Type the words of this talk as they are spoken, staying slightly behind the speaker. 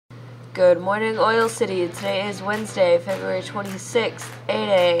Good morning, Oil City. Today is Wednesday, February 26th, 8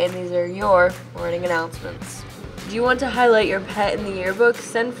 a, and these are your morning announcements. Do you want to highlight your pet in the yearbook?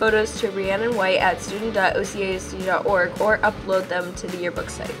 Send photos to Rhiannon White at student.ocasd.org or upload them to the yearbook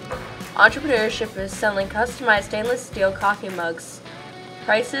site. Entrepreneurship is selling customized stainless steel coffee mugs.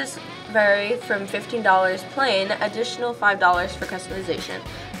 Prices vary from $15 plain, additional $5 for customization.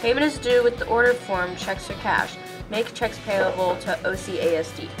 Payment is due with the order form, checks or cash. Make checks payable to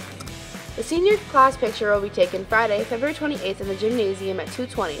OCASD. The senior class picture will be taken Friday, February 28th in the gymnasium at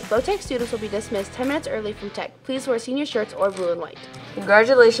 2:20. Low-tech students will be dismissed 10 minutes early from tech. Please wear senior shirts or blue and white.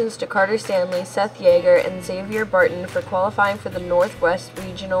 Congratulations to Carter Stanley, Seth Yeager, and Xavier Barton for qualifying for the Northwest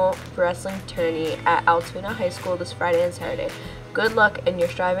Regional Wrestling Tourney at Altoona High School this Friday and Saturday. Good luck in your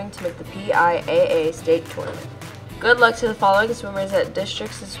striving to make the PIAA state tournament. Good luck to the following swimmers at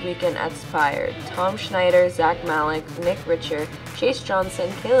districts this weekend at Spire: Tom Schneider, Zach Malik, Nick Richer, Chase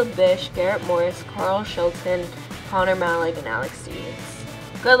Johnson, Caleb Bish, Garrett Morris, Carl Shelton, Connor Malik, and Alex Stevens.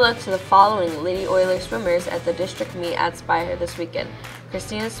 Good luck to the following Lady Oiler swimmers at the district meet at Spire this weekend: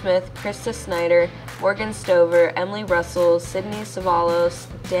 Christina Smith, Krista Snyder, Morgan Stover, Emily Russell, Sydney Savalos,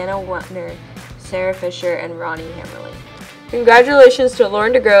 Dana Wetner, Sarah Fisher, and Ronnie Hammerling. Congratulations to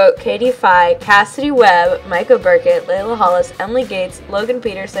Lauren DeGroat, Katie Fye, Cassidy Webb, Micah Burkett, Layla Hollis, Emily Gates, Logan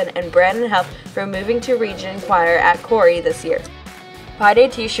Peterson, and Brandon Huff for moving to Region Choir at Corey this year. Pi Day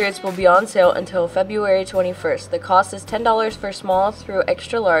t-shirts will be on sale until February 21st. The cost is $10 for small through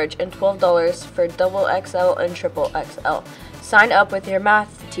extra large and $12 for double XL and triple XL. Sign up with your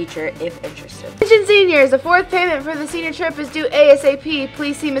math teacher if interested. Attention seniors, the fourth payment for the senior trip is due ASAP.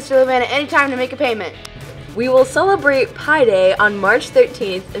 Please see Mr. Levin at any time to make a payment. We will celebrate Pi Day on March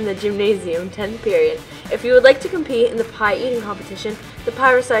 13th in the gymnasium, 10th period. If you would like to compete in the pie eating competition, the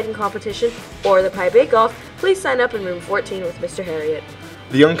pie reciting competition, or the pie bake-off, please sign up in room 14 with Mr. Harriet.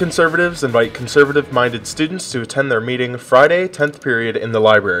 The Young Conservatives invite conservative-minded students to attend their meeting Friday, 10th period in the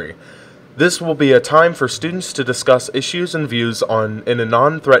library. This will be a time for students to discuss issues and views in a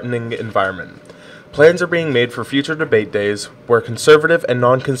non-threatening environment. Plans are being made for future debate days where conservative and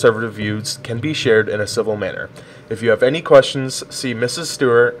non-conservative views can be shared in a civil manner. If you have any questions, see Mrs.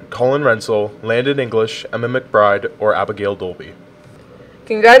 Stewart, Colin Rensel, Landon English, Emma McBride, or Abigail Dolby.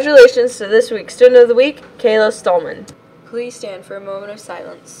 Congratulations to this week's Student of the Week, Kayla Stallman. Please stand for a moment of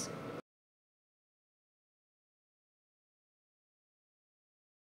silence.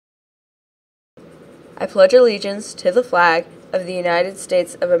 I pledge allegiance to the flag of the United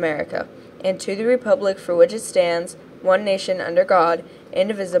States of America, and to the republic for which it stands, one nation under God,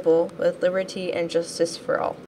 indivisible, with liberty and justice for all.